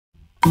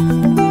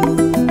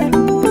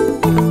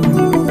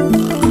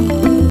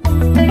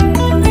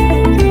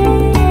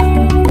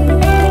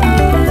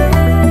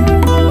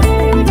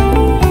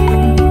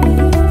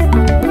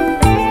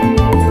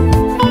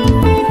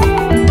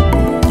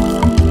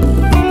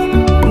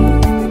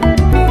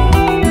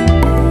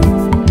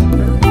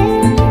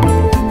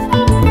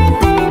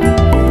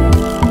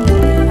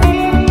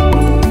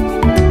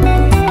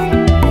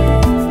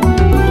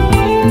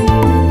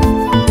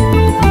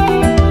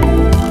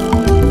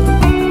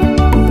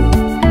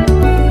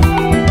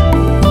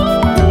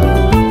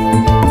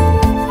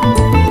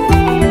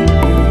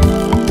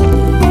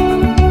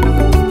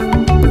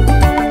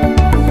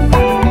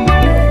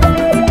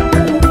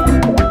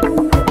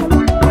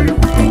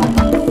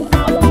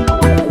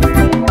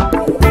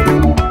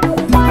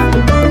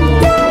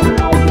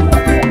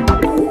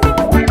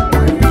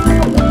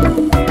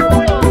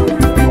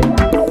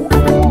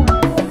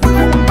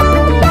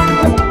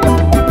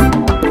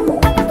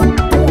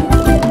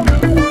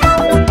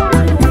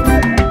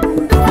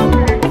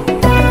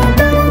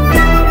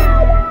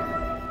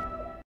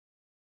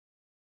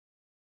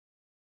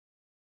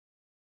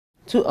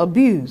To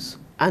abuse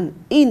an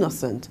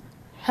innocent,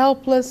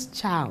 helpless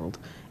child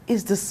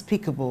is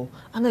despicable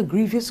and a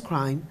grievous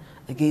crime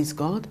against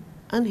God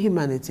and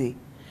humanity.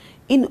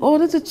 In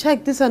order to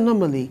check this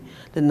anomaly,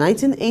 the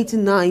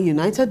 1989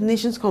 United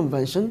Nations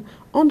Convention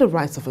on the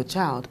Rights of a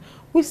Child,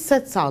 which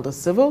sets out the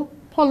civil,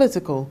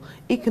 political,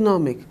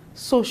 economic,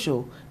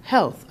 social,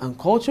 health and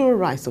cultural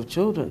rights of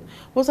children,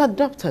 was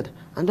adopted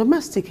and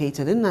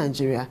domesticated in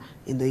Nigeria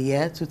in the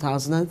year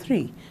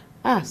 2003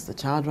 as the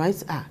Child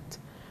Rights Act.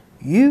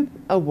 You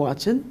are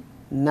watching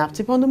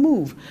NAPTIP on the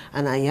Move,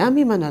 and I am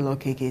Emmanuel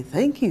Okeke.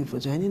 Thank you for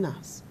joining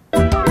us.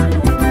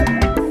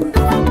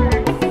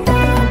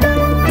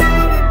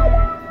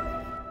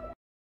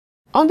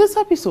 On this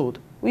episode,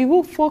 we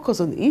will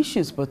focus on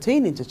issues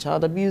pertaining to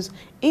child abuse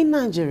in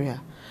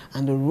Nigeria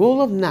and the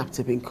role of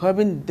NAPTIP in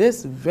curbing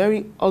this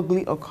very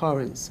ugly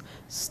occurrence.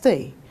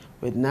 Stay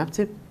with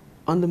NAPTIP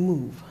on the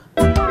Move.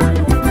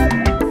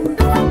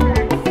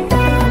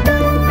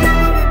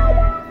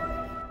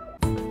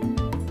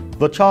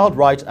 The Child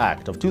Rights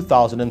Act of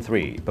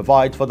 2003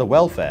 provides for the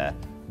welfare,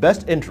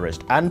 best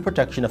interest and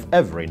protection of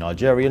every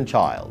Nigerian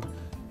child.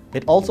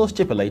 It also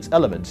stipulates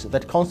elements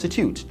that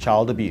constitute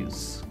child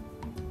abuse.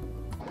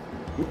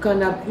 You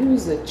can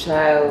abuse a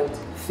child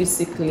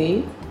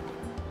physically,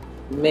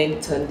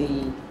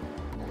 mentally.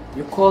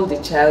 You call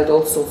the child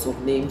all sorts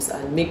of names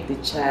and make the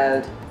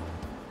child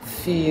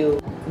feel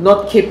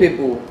not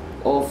capable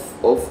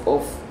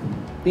of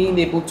being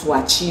able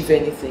to achieve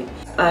anything.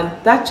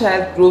 And that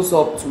child grows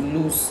up to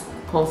lose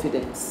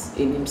confidence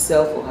in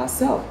himself or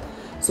herself.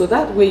 So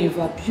that way you've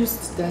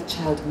abused that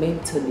child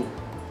mentally.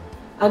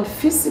 And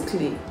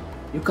physically,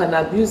 you can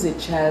abuse a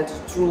child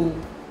through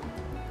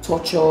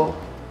torture,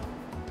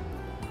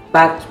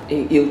 bad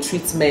ill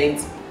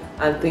treatment,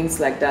 and things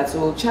like that.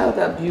 So child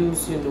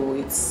abuse,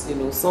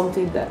 it's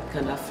something that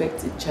can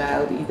affect a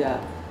child either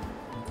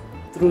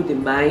through the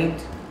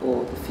mind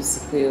or the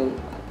physical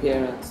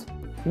appearance.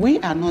 We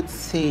are not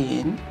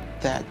saying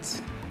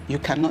that you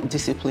cannot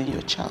discipline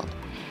your child,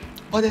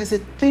 but there's a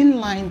thin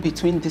line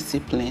between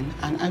discipline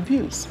and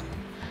abuse.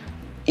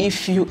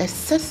 If you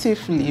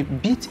excessively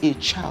beat a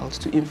child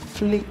to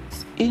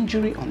inflict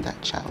injury on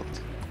that child,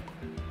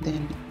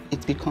 then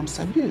it becomes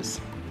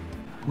abuse.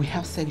 We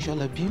have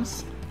sexual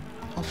abuse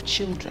of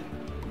children.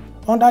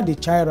 Under the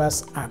Child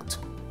Rights Act,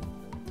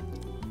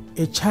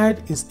 a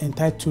child is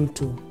entitled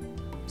to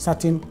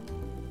certain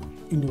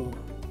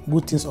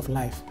good things of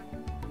life,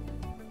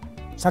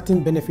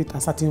 certain benefits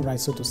and certain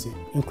rights, so to say,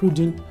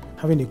 including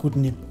having a good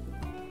name.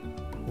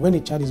 When a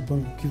child is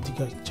born, you give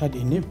the child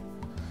a name.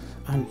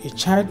 And a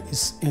child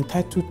is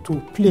entitled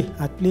to play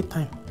at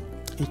playtime.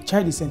 A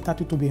child is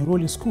entitled to be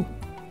enrolled in school.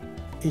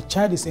 A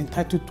child is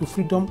entitled to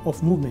freedom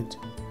of movement.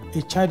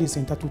 A child is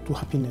entitled to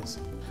happiness.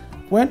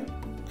 When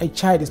a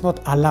child is not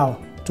allowed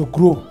to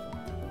grow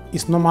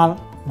its normal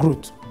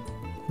growth,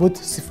 both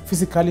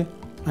physically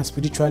and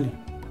spiritually,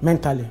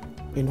 mentally,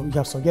 you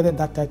have subjected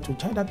that child to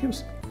child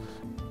abuse.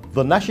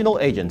 The National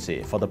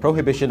Agency for the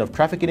Prohibition of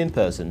Trafficking in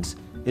Persons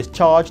is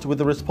charged with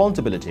the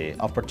responsibility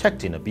of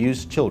protecting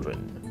abused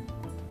children.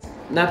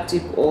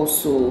 NAPTIP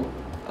also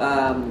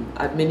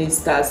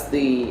administers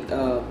the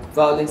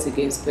Violence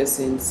Against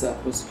Persons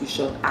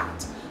Prosecution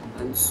Act,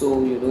 and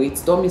so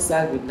it's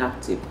domiciled with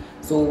NAPTIP.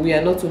 So we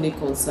are not only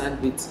concerned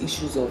with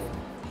issues of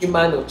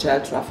human or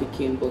child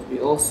trafficking, but we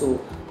also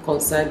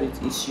concerned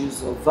with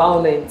issues of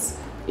violence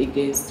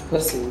against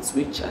persons,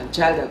 and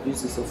child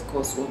abuse is of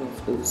course one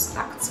of those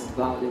acts of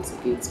violence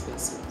against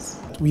persons.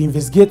 We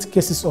investigate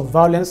cases of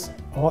violence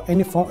or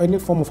any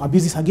form of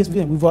abuses against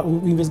them.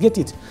 We investigate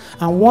it,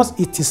 and once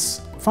it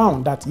is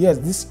found that yes,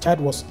 this child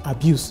was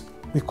abused,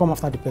 we come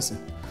after the person,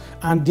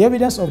 and the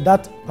evidence of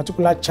that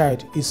particular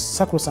child is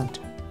sacrosanct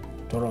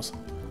to us.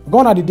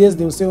 Gone are the days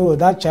they will say, oh,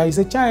 that child is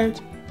a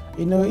child.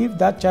 If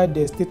that child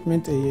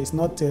statement is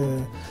not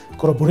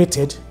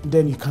corroborated,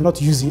 then you cannot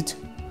use it.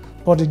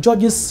 But the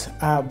judges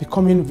are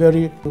becoming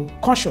very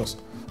conscious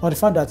of the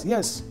fact that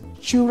yes,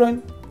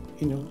 children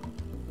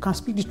can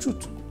speak the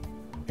truth,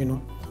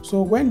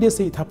 So when they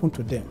say it happened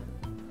to them,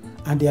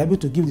 and they are able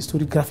to give the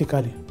story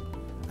graphically,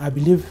 I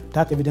believe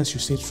that evidence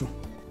should say true.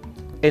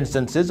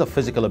 Instances of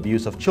physical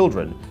abuse of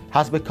children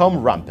has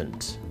become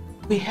rampant.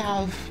 We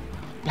have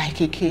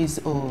like a case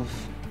of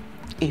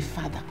a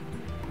father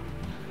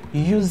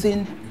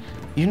using,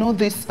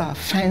 these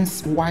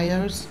fence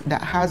wires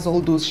that has all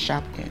those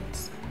sharp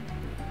ends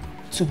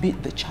to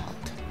beat the child.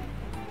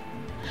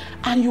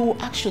 And you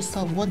will ask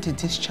yourself, what did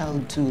this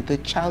child do? The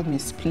child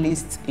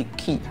misplaced a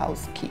key,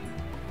 house key,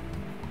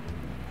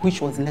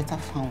 which was later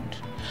found.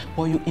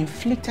 But you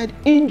inflicted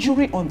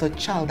injury on the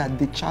child that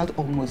the child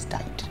almost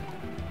died.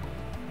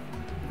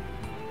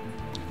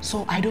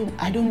 So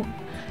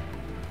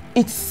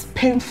it's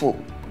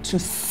painful to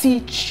see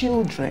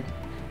children,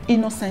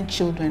 innocent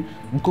children,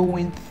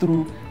 going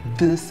through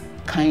this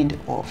kind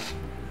of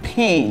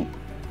pain.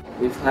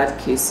 We've had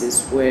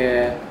cases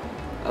where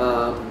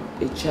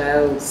a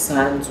child's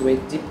hands were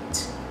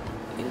dipped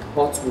in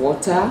hot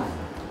water,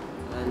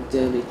 and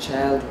then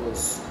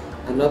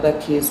another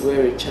case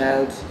where a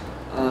child,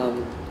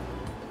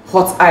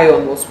 hot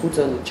iron was put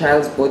on the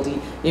child's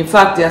body. In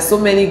fact, there are so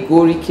many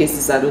gory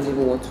cases I don't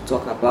even want to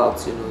talk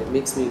about. It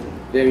makes me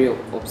very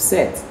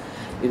upset.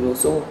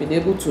 So we've been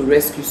able to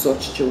rescue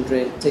such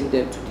children, take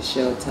them to the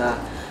shelter,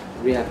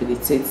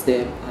 rehabilitate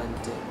them,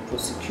 and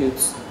prosecute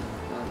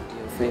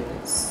the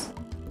offenders.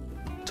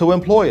 To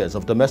employers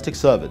of domestic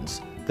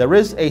servants, there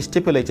is a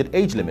stipulated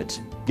age limit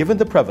given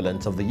the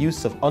prevalence of the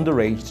use of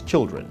underage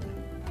children.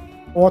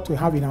 What we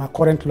have in our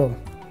current law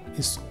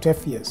is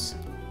 12 years,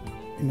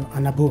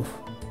 and above.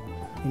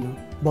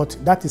 But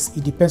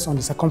it depends on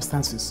the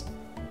circumstances.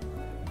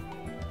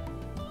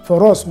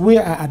 For us, we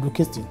are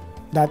advocating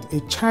that a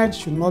child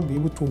should not be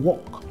able to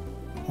walk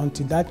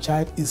until that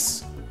child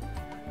is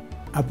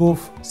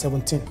above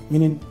 17,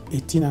 meaning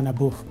 18 and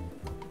above.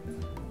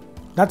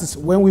 That is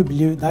when we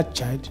believe that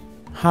child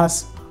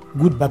has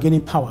good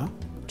bargaining power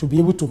to be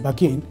able to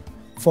bargain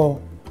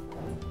for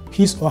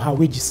his or her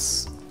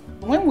wages.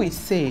 When we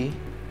say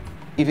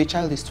if a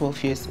child is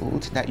 12 years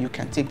old, that you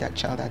can take that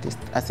child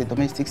as a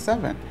domestic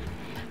servant,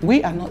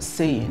 we are not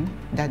saying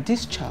that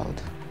this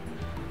child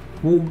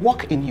will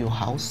walk in your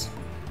house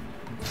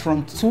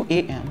from 2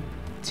 a.m.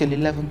 till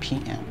 11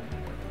 p.m.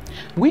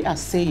 We are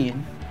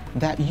saying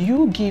that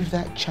you give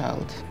that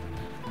child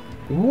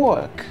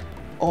work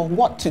or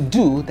what to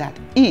do that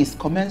is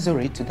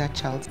commensurate to that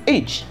child's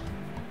age.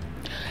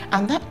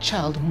 And that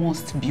child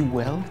must be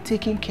well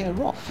taken care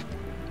of.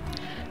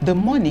 The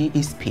money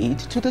is paid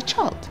to the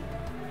child.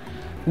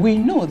 We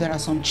know there are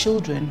some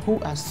children who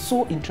are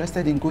so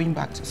interested in going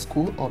back to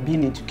school or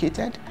being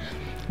educated,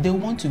 they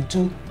want to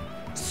do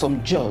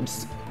some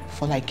jobs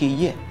for like a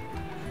year,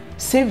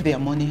 save their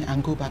money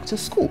and go back to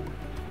school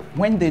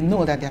when they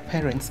know that their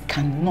parents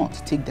cannot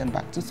take them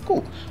back to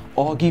school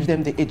or give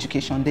them the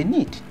education they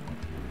need.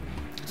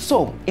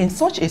 So in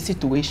such a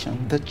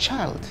situation, the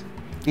child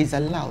is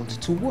allowed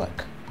to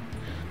work.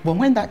 But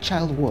when that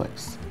child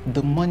works,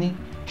 the money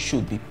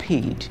should be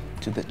paid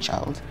to the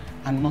child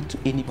and not to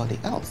anybody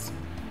else.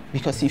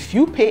 Because if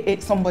you pay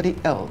somebody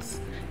else,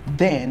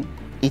 then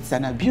it's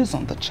an abuse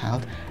on the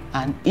child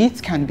and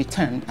it can be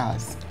termed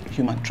as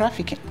human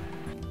trafficking.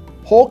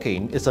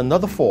 Hawking is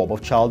another form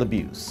of child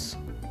abuse.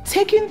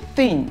 Taking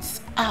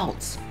things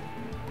out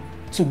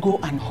to go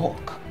and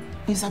hawk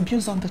is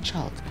abuse on the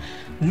child.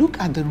 Look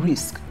at the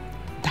risk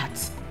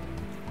that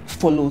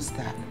follows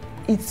that.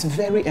 It's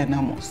very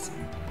enormous.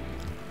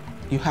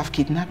 You have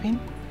kidnapping,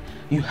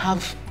 you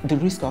have the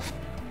risk of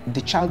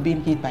the child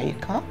being hit by a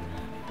car.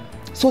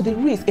 So the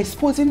risk,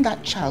 exposing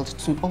that child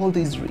to all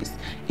these risks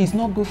is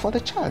not good for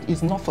the child,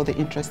 it's not for the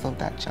interest of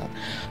that child.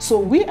 So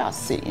we are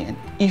saying,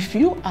 if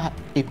you are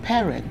a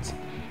parent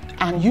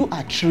and you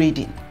are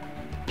trading,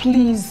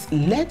 please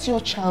let your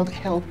child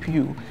help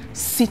you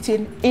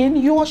sitting in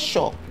your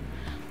shop,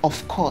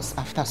 of course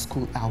after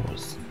school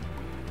hours.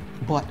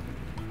 But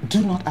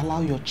do not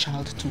allow your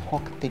child to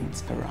hawk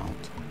things around.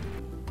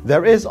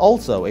 There is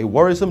also a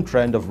worrisome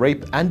trend of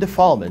rape and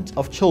defilement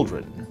of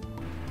children.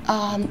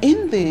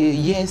 In the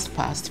years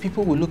past,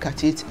 people will look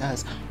at it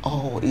as,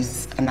 oh,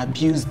 it's an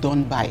abuse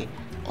done by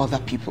other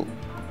people.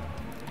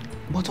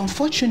 But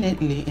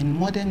unfortunately, in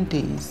modern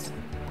days,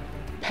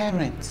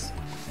 parents,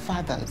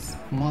 fathers,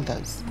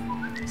 mothers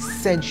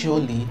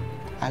sexually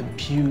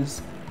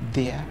abuse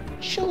their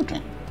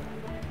children,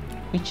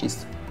 which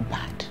is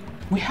bad.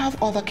 We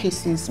have other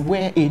cases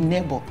where a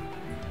neighbor,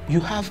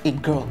 you have a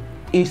girl,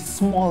 a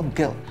small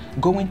girl,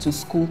 going to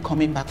school,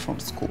 coming back from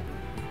school,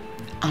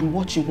 and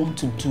what you want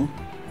to do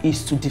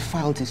is to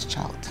defile this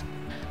child.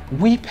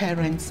 We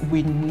parents,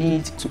 we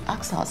need to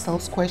ask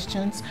ourselves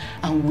questions,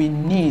 and we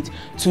need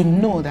to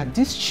know that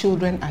these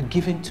children are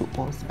given to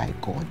us by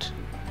God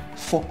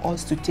for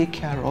us to take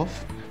care of,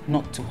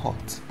 not to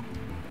hurt.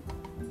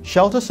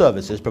 Shelter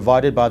services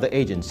provided by the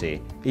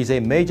agency is a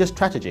major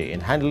strategy in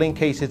handling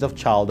cases of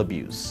child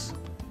abuse.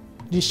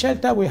 The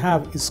shelter we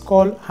have is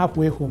called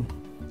Halfway Home.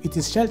 It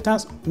is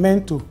shelters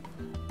meant to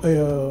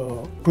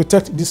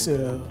protect these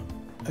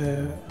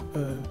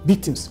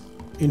victims,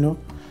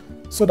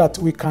 so that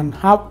we can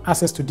have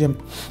access to them.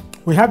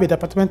 We have a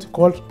department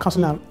called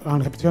Counseling and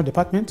Rehabilitation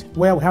Department,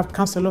 where we have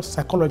counselors,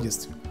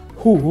 psychologists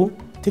who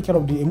take care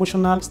of the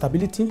emotional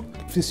stability,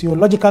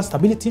 physiological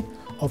stability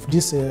of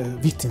these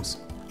victims,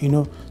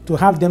 to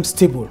have them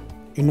stable,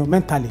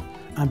 mentally,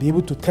 and be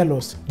able to tell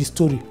us the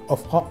story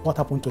of what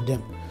happened to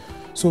them.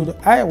 So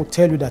I will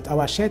tell you that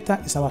our shelter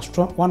is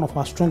one of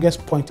our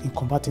strongest points in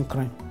combating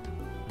crime.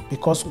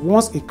 Because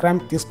once a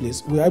crime takes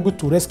place, we are able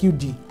to rescue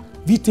the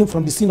victim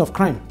from the scene of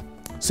crime,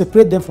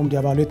 separate them from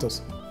their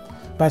violators.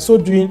 By so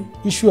doing,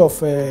 issue of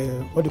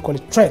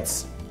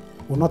threats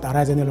will not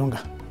arise any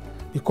longer,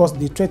 because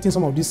they threaten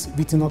some of these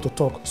victims not to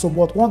talk. So,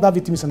 but once that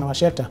victim is in our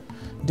shelter,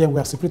 then we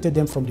have separated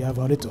them from their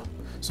violator.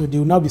 So they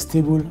will now be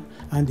stable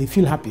and they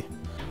feel happy.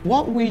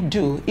 What we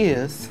do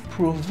is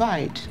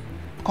provide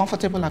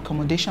comfortable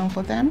accommodation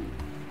for them,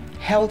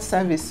 health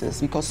services,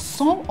 because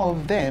some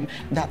of them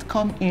that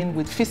come in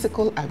with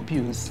physical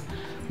abuse,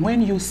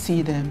 when you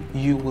see them,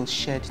 you will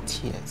shed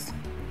tears.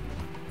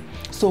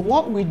 So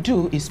what we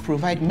do is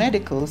provide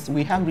medicals.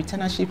 We have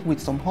retainership with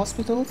some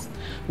hospitals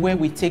where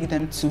we take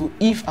them to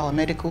if our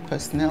medical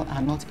personnel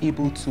are not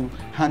able to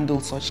handle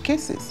such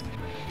cases.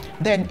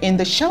 Then in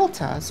the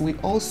shelters, we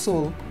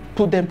also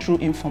put them through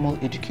informal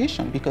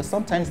education, because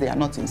sometimes they are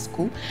not in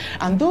school.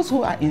 And those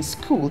who are in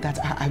school that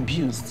are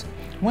abused,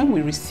 when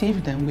we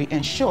receive them, we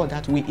ensure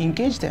that we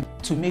engage them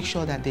to make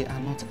sure that they are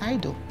not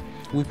idle.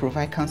 We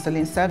provide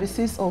counseling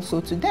services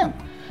also to them.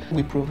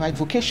 We provide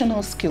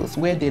vocational skills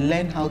where they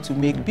learn how to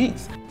make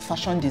beads,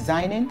 fashion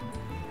designing,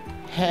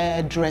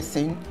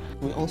 hairdressing.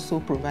 We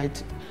also provide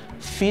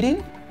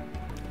feeding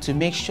to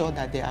make sure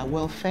that they are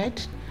well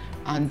fed,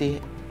 and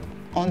they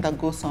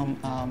undergo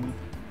some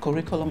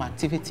curriculum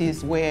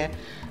activities where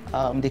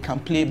they can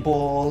play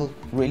ball,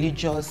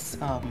 religious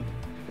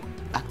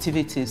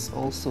activities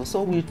also.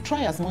 So we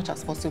try as much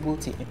as possible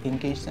to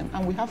engage them,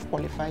 and we have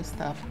qualified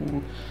staff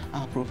who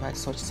provide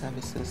such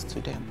services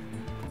to them.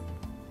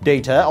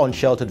 Data on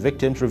sheltered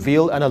victims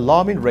reveal an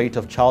alarming rate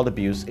of child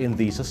abuse in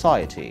the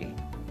society.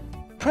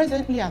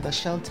 Presently at the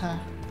shelter,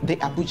 the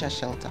Abuja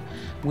shelter,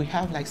 we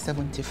have like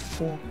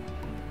 74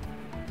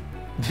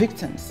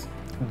 victims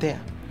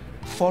there.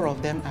 4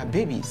 of them are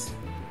babies.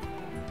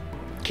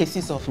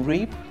 Cases of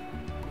rape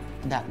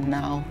that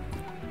now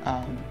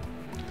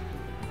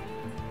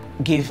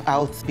give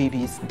out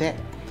babies there.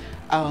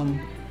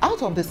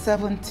 Out of the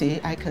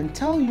 70, I can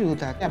tell you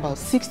that about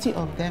 60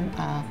 of them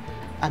are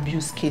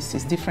abuse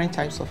cases, different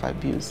types of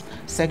abuse,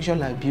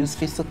 sexual abuse,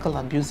 physical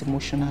abuse,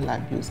 emotional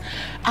abuse.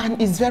 And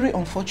it's very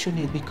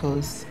unfortunate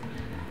because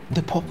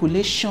the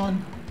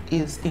population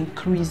is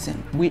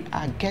increasing. We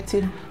are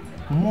getting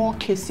more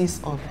cases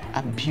of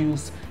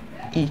abuse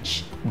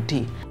each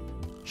day.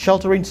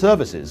 Sheltering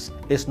services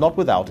is not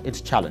without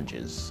its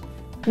challenges.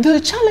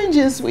 The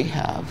challenges we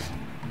have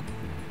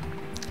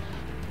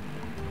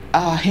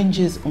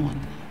hinges on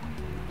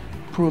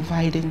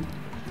providing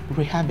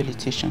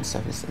rehabilitation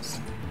services.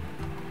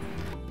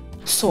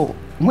 So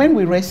when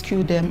we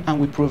rescue them and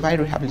we provide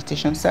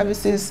rehabilitation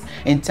services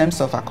in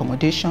terms of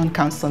accommodation,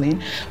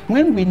 counseling,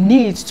 when we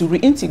need to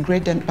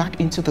reintegrate them back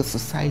into the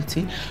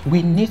society,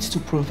 we need to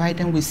provide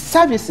them with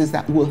services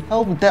that will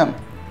help them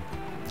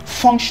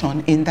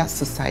function in that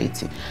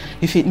society.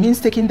 If it means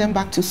taking them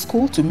back to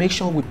school, to make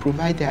sure we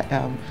provide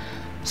their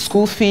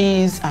school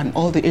fees and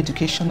all the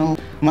educational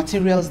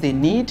materials they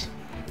need,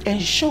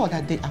 ensure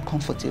that they are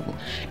comfortable.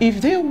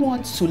 If they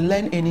want to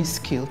learn any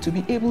skill, to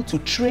be able to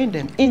train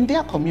them in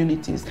their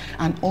communities,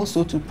 and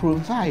also to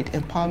provide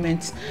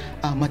empowerment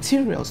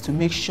materials to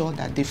make sure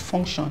that they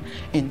function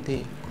in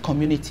the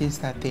communities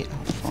that they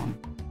are from.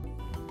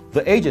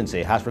 The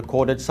agency has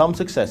recorded some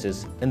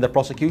successes in the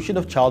prosecution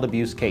of child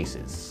abuse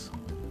cases.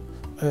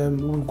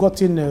 We've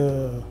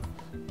gotten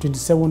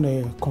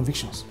 27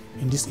 convictions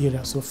in this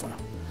area so far,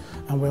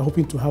 and we're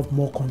hoping to have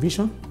more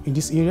conviction in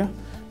this area,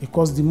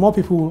 because the more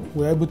people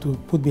we're able to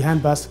put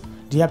behind bars,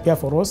 the happier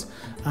for us,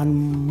 and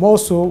more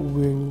so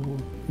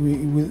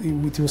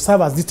it will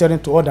serve as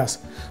deterrent to others.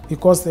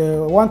 Because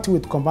one thing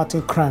with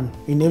combating crime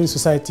in every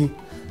society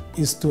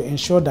is to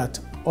ensure that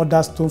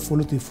others don't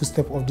follow the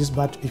footsteps of these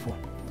bad people.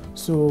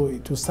 So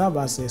it will serve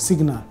as a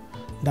signal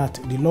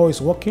that the law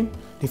is working.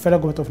 The federal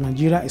government of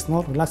Nigeria is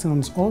not relaxing on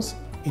its oars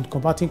in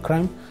combating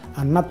crime,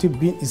 and NAPTIP,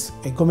 being is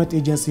a government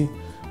agency,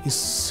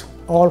 is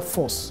all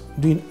force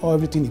doing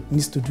everything it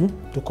needs to do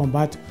to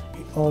combat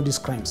all these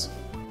crimes.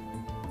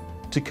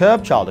 To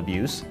curb child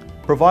abuse,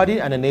 providing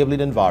an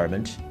enabling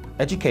environment,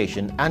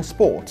 education and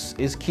sports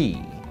is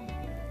key.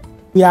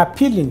 We are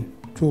appealing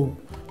to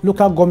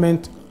local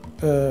government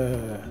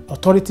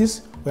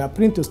authorities, we are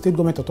appealing to state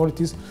government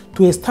authorities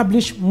to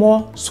establish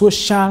more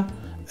social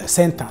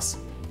centers,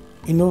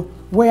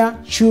 where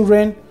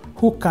children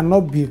who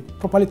cannot be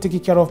properly taken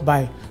care of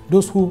by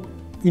those who,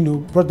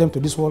 brought them to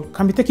this world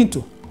can be taken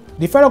to.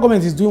 The federal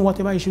government is doing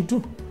whatever it should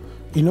do,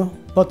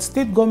 but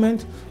state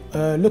government,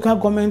 local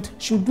government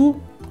should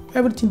do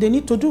everything they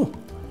need to do.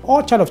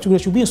 All child of children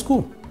should be in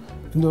school.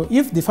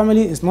 If the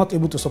family is not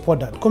able to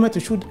support that,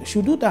 government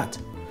should do that.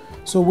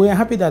 So we are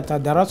happy that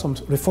there are some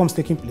reforms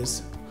taking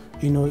place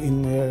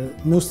in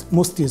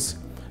most states,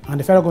 and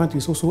the federal government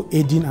is also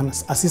aiding and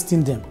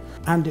assisting them.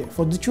 And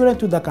for the children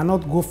too that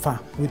cannot go far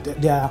with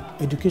their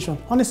education,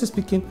 honestly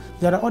speaking,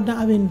 there are other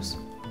avenues.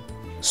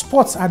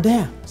 Sports are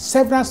there.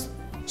 Several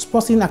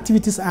sporting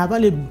activities are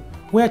available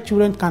where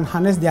children can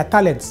harness their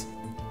talents,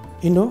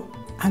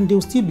 and they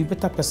will still be a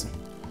better person,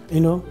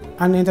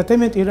 And the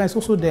entertainment area is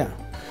also there.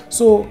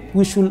 So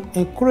we should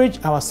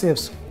encourage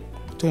ourselves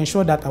to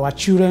ensure that our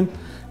children,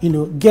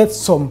 get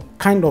some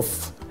kind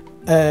of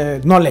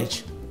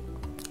knowledge.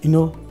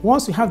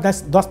 Once you have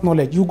that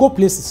knowledge, you go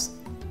places.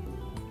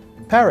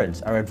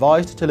 Parents are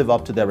advised to live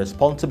up to their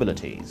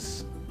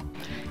responsibilities.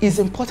 It's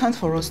important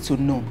for us to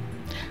know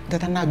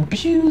that an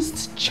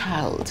abused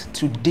child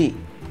today,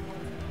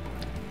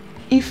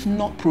 if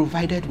not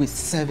provided with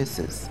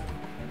services,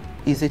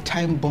 is a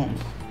time bomb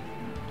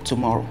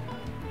tomorrow,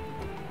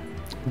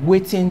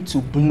 waiting to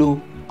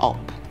blow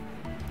up.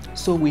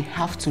 So we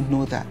have to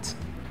know that.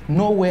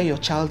 Know where your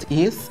child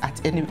is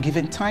at any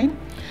given time.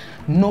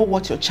 Know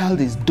what your child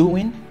is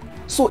doing.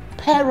 So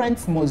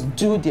parents must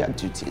do their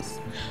duties.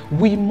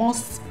 We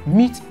must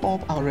meet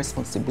up our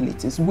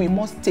responsibilities. We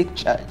must take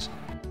charge.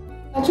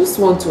 I just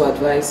want to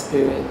advise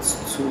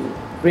parents to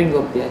bring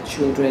up their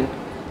children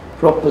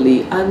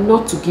properly and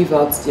not to give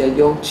out their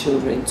young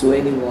children to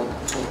anyone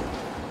at all.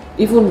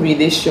 Even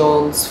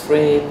relations,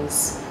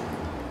 friends,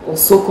 or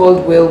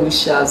so-called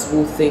well-wishers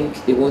who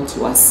think they want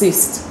to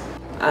assist.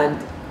 And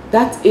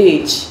that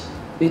age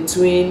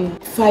between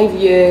 5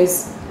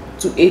 years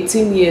to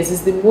 18 years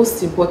is the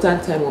most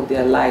important time of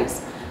their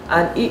lives.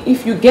 And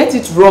if you get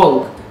it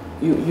wrong,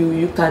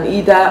 you can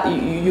either,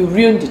 you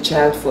ruin the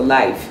child for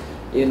life,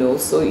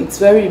 So it's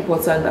very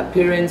important that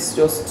parents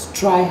just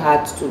try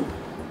hard to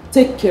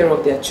take care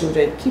of their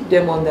children, keep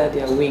them under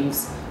their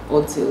wings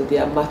until they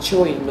are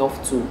mature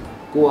enough to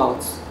go out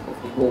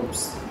of the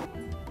homes.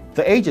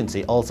 The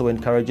agency also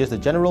encourages the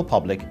general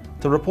public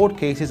to report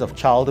cases of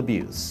child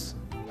abuse.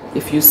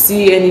 If you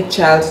see any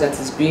child that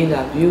is being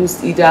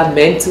abused, either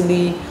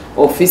mentally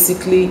or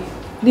physically,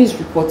 please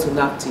report to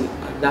NAPTIP,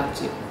 and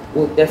NAPTIP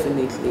will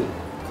definitely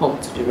come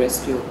to the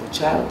rescue of the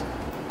child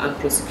and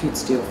prosecute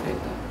the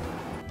offender.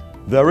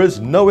 There is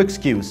no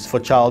excuse for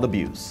child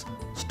abuse.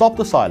 Stop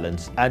the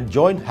silence and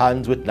join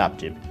hands with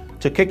NAPTIP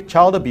to kick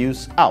child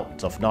abuse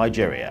out of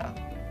Nigeria.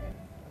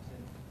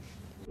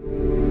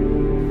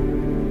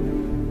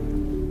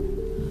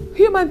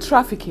 Human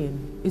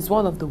trafficking is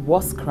one of the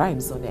worst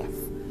crimes on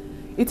earth.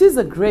 It is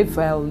a grave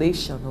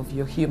violation of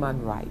your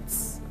human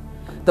rights.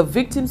 The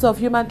victims of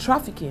human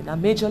trafficking are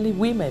majorly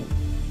women,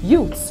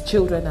 youths,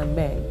 children and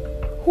men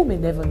who may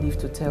never live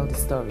to tell the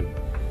story.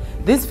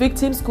 These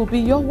victims could be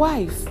your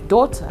wife,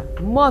 daughter,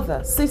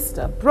 mother,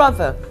 sister,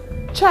 brother,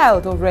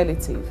 child or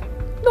relative.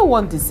 No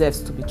one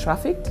deserves to be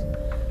trafficked.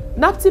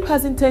 NAPTIP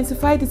has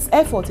intensified its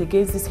effort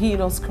against this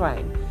heinous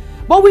crime.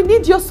 But we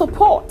need your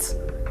support.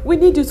 We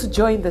need you to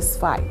join this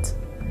fight.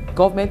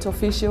 Government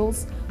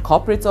officials,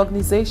 corporate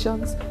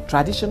organizations,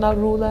 traditional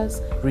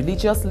rulers,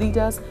 religious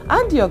leaders,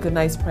 and the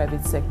organized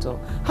private sector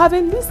have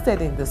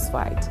enlisted in this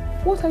fight.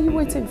 What are you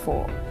waiting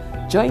for?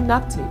 Join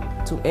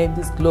NAPTIP to end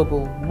this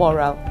global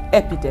moral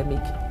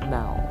epidemic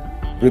now.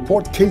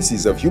 Report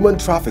cases of human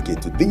trafficking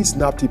to these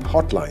NAPTIP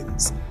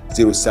hotlines: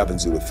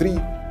 0703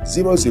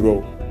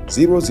 00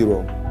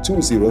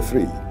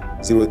 203,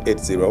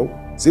 080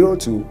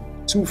 02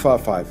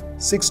 255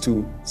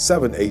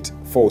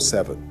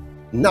 627847.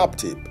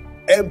 NAPTIP,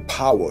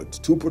 empowered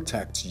to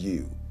protect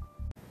you.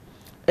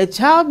 A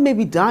child may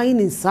be dying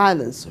in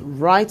silence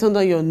right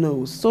under your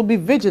nose, so be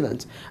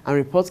vigilant and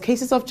report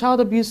cases of child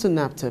abuse to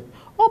NAPTIP.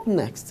 Up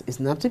next is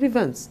NAPTIP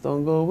Events.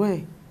 Don't go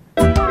away.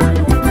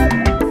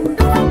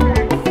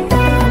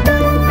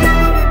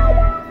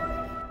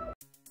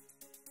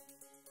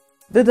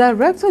 The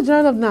Director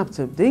General of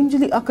NAPTIP,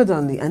 Damjili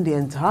Akadani, and the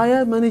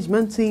entire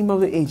management team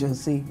of the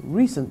agency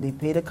recently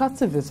paid a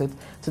courtesy visit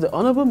to the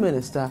Honorable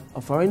Minister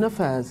of Foreign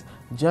Affairs,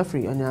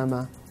 Geoffrey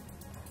Onyama.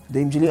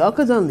 Damjili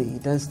Akadani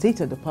then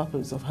stated the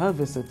purpose of her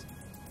visit.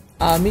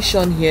 Our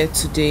mission here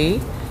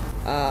today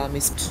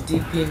is to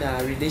deepen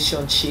our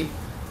relationship,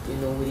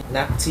 with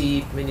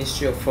NAPTIP,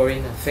 Ministry of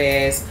Foreign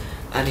Affairs,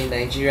 and the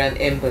Nigerian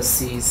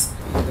embassies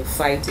in the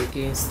fight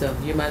against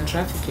human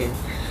trafficking.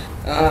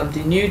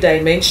 The new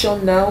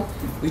dimension now,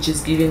 which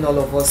is giving all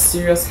of us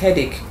serious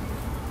headache,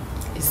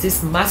 is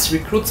this mass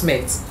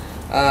recruitment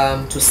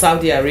to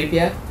Saudi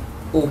Arabia,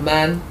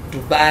 Oman,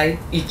 Dubai,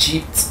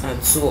 Egypt,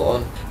 and so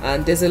on.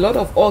 And there's a lot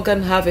of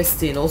organ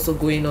harvesting also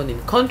going on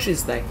in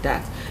countries like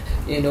that,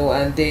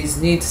 and there is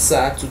need,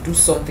 sir, to do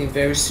something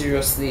very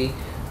seriously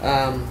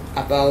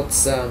about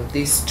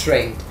this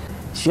trend.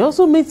 She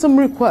also made some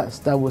requests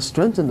that will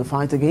strengthen the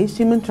fight against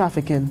human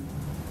trafficking.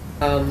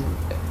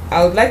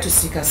 I would like to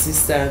seek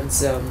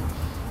assistance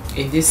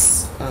in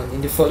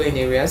the following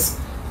areas: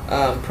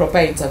 proper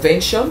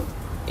intervention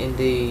in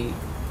the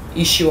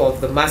issue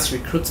of the mass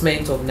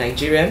recruitment of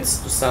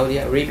Nigerians to Saudi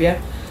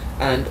Arabia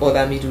and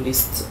other Middle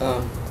East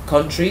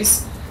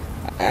countries.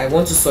 I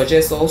want to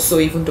suggest also,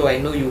 even though I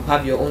know you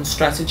have your own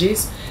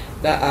strategies,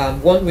 that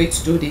one way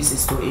to do this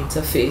is to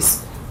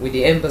interface with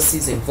the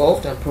embassies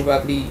involved and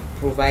probably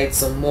provide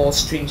some more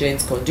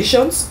stringent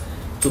conditions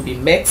to be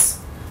met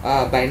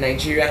by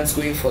Nigerians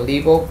going for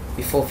labor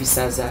before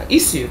visas are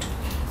issued.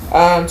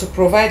 To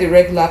provide a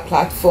regular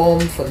platform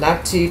for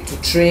NAPTIP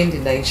to train the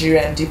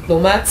Nigerian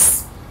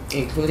diplomats,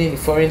 including the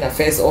foreign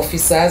affairs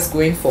officers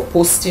going for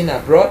posting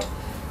abroad,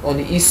 on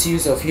the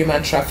issues of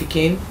human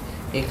trafficking,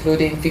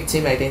 including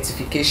victim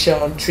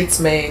identification,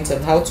 treatment,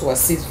 and how to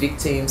assist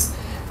victims,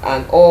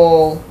 and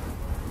all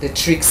the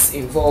tricks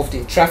involved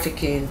in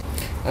trafficking,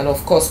 and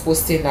of course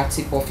posting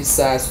NAPTIP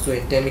officers to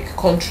endemic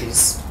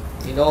countries,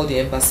 in all the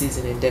embassies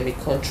in endemic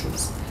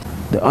countries.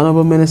 The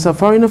Honorable Minister of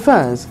Foreign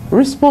Affairs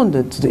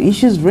responded to the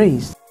issues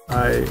raised.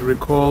 I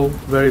recall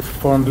very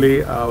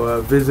fondly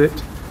our visit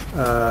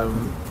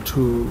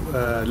to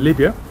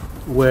Libya,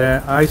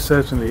 where I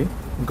certainly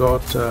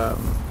got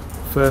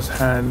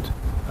first-hand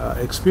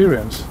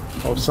experience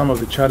of some of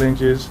the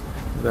challenges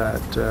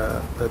that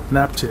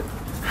NAPTIP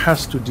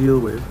has to deal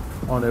with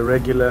on a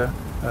regular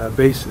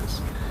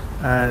basis,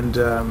 and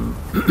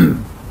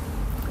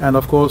and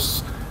of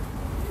course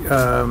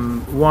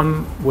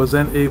one was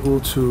then able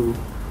to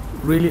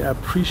really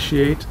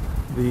appreciate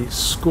the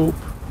scope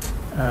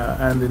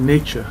and the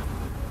nature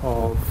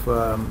of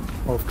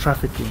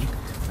trafficking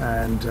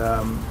and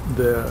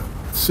the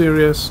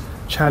serious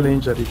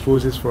challenge that it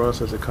poses for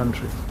us as a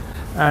country.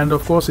 And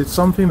of course it's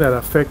something that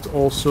affects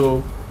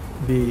also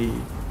the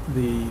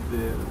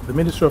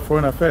Ministry of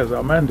Foreign Affairs,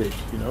 our mandate,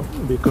 you know,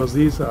 because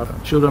these are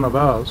children of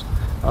ours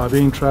are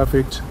being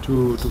trafficked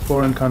to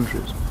foreign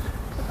countries.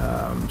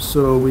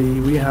 So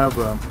we have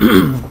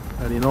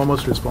an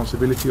enormous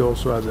responsibility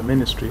also as a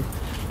ministry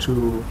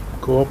to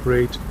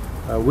cooperate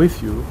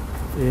with you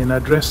in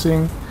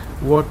addressing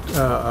what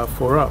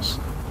for us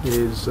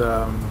is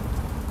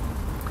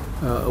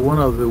one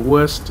of the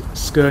worst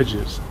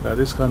scourges that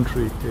this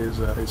country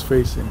is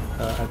facing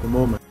at the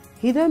moment.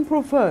 He then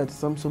proffered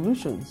some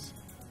solutions.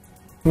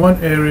 One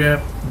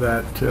area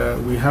that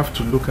we have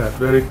to look at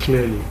very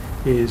clearly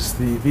is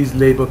these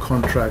labor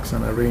contracts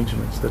and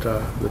arrangements that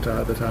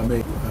are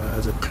made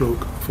as a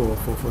cloak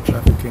for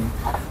trafficking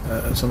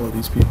some of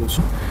these people.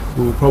 So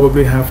we will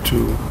probably have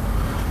to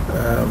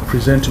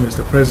present to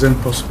Mr.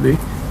 President possibly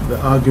the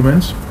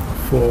arguments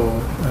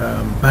for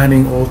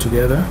banning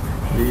altogether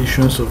the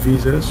issuance of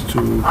visas to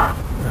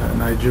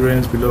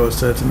Nigerians below a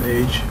certain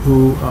age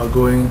who are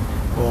going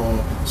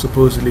or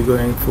supposedly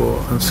going for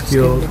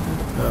unskilled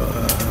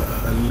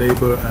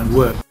labor and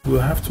work.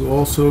 We'll have to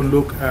also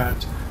look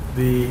at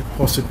the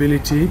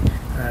possibility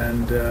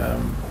and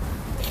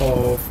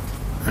of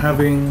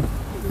having,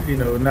 you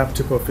know,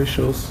 NAPTIP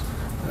officials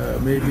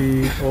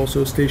maybe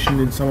also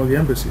stationed in some of the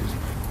embassies,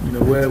 you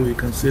know, where we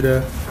consider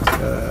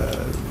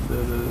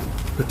the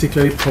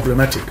particularly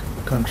problematic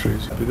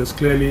countries, because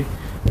clearly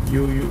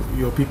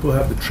your people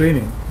have the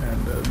training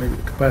and maybe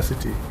the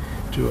capacity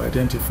to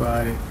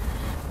identify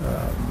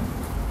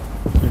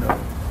you know,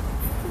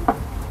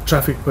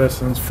 trafficked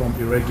persons from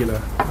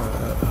irregular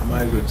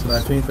migrants, and I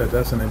think that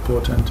that's an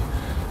important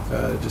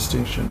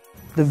distinction.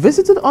 The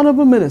visit to the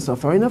Honorable Minister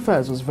of Foreign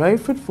Affairs was very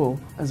fruitful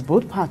as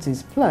both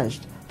parties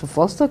pledged to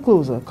foster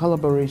closer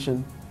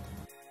collaboration.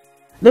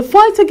 The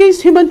fight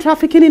against human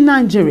trafficking in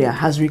Nigeria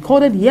has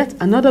recorded yet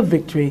another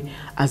victory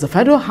as the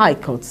Federal High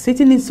Court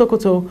sitting in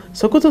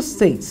Sokoto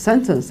State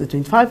sentenced the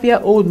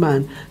 25-year-old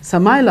man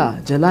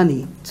Samaila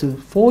Jelani to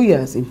 4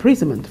 years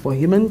imprisonment for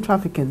human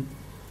trafficking.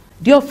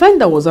 The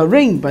offender was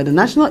arraigned by the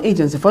National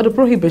Agency for the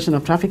Prohibition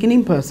of Trafficking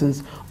in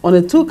Persons on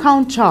a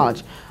 2-count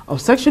charge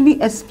of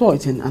sexually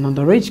exploiting an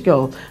underage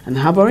girl and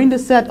harboring the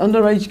said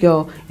underage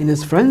girl in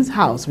his friend's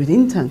house with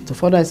intent to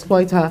further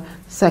exploit her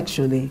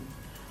sexually.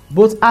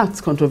 Both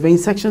acts contravene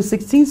Section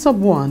 16 sub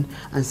 1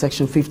 and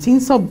Section 15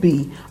 sub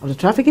B of the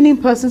Trafficking in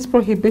Persons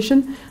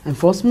Prohibition,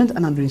 Enforcement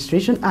and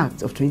Administration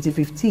Act of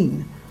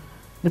 2015.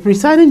 The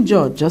presiding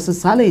judge,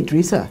 Justice Saleh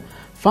Idrissa,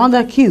 found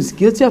the accused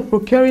guilty of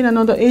procuring an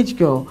underage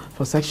girl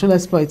for sexual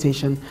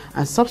exploitation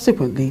and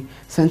subsequently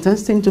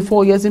sentenced him to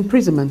 4 years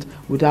imprisonment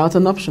without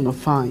an option of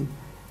fine.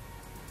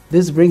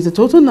 This brings the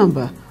total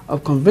number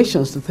of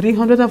convictions to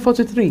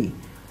 343.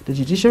 The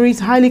judiciary is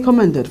highly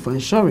commended for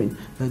ensuring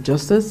that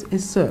justice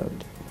is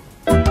served.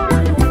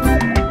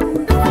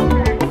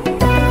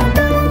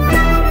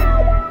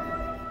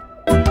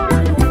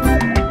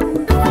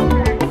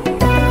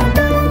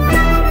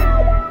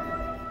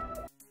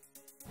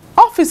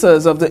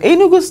 Officers of the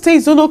Enugu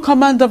State Zonal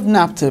Command of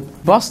NAPTIP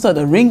busted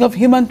a ring of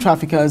human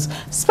traffickers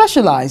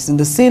specialized in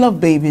the sale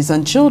of babies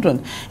and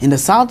children in the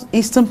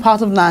southeastern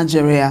part of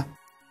Nigeria.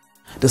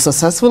 The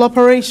successful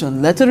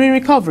operation led to the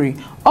recovery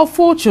of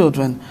 4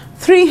 children.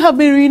 3 have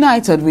been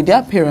reunited with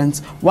their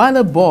parents, while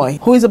a boy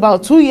who is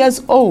about 2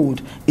 years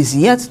old is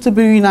yet to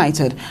be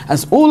reunited,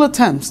 as all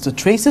attempts to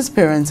trace his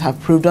parents have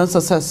proved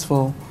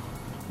unsuccessful.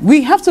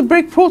 We have to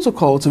break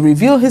protocol to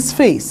reveal his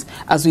face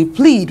as we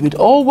plead with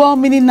all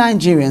well-meaning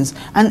Nigerians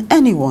and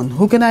anyone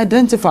who can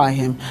identify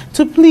him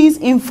to please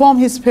inform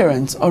his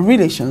parents or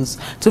relations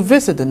to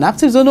visit the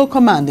NAPTIP Zonal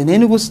Command in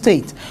Enugu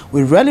State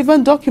with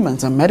relevant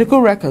documents and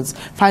medical records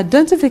for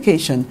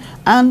identification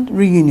and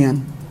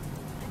reunion.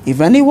 If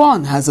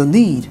anyone has a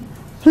need,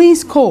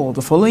 please call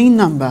the following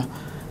number: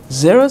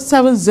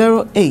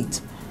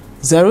 0708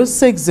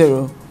 060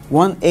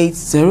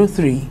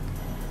 1803,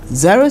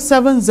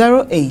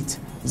 0708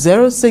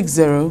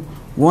 060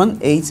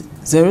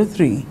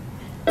 1803.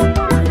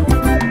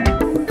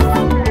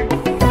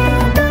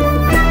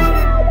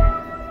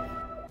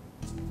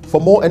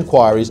 For more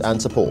enquiries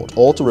and support,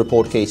 or to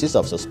report cases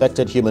of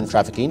suspected human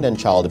trafficking and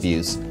child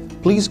abuse,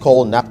 please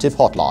call NAPTIP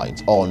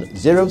hotlines on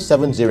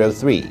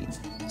 0703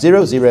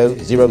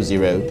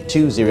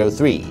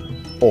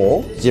 0000203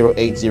 or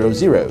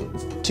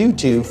 0800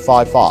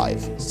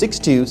 2255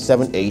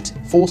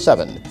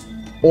 627847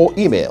 or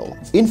email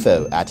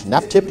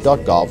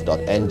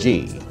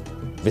info@naptip.gov.ng.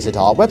 Visit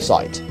our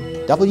website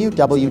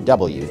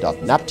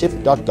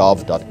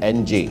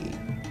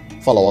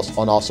www.naptip.gov.ng. Follow us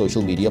on our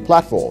social media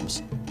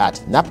platforms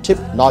at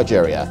NAPTIP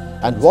Nigeria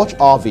and watch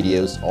our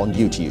videos on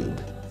YouTube.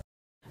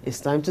 It's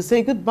time to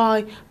say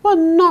goodbye, but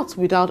not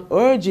without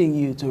urging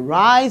you to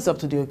rise up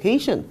to the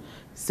occasion.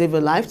 Save a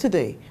life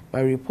today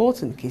by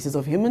reporting cases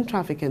of human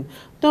trafficking,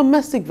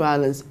 domestic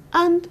violence,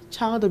 and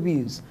child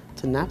abuse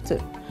to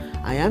NAPTIP.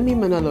 I am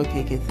Emmanuel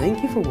Okeke.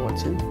 Thank you for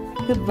watching.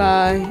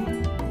 Goodbye.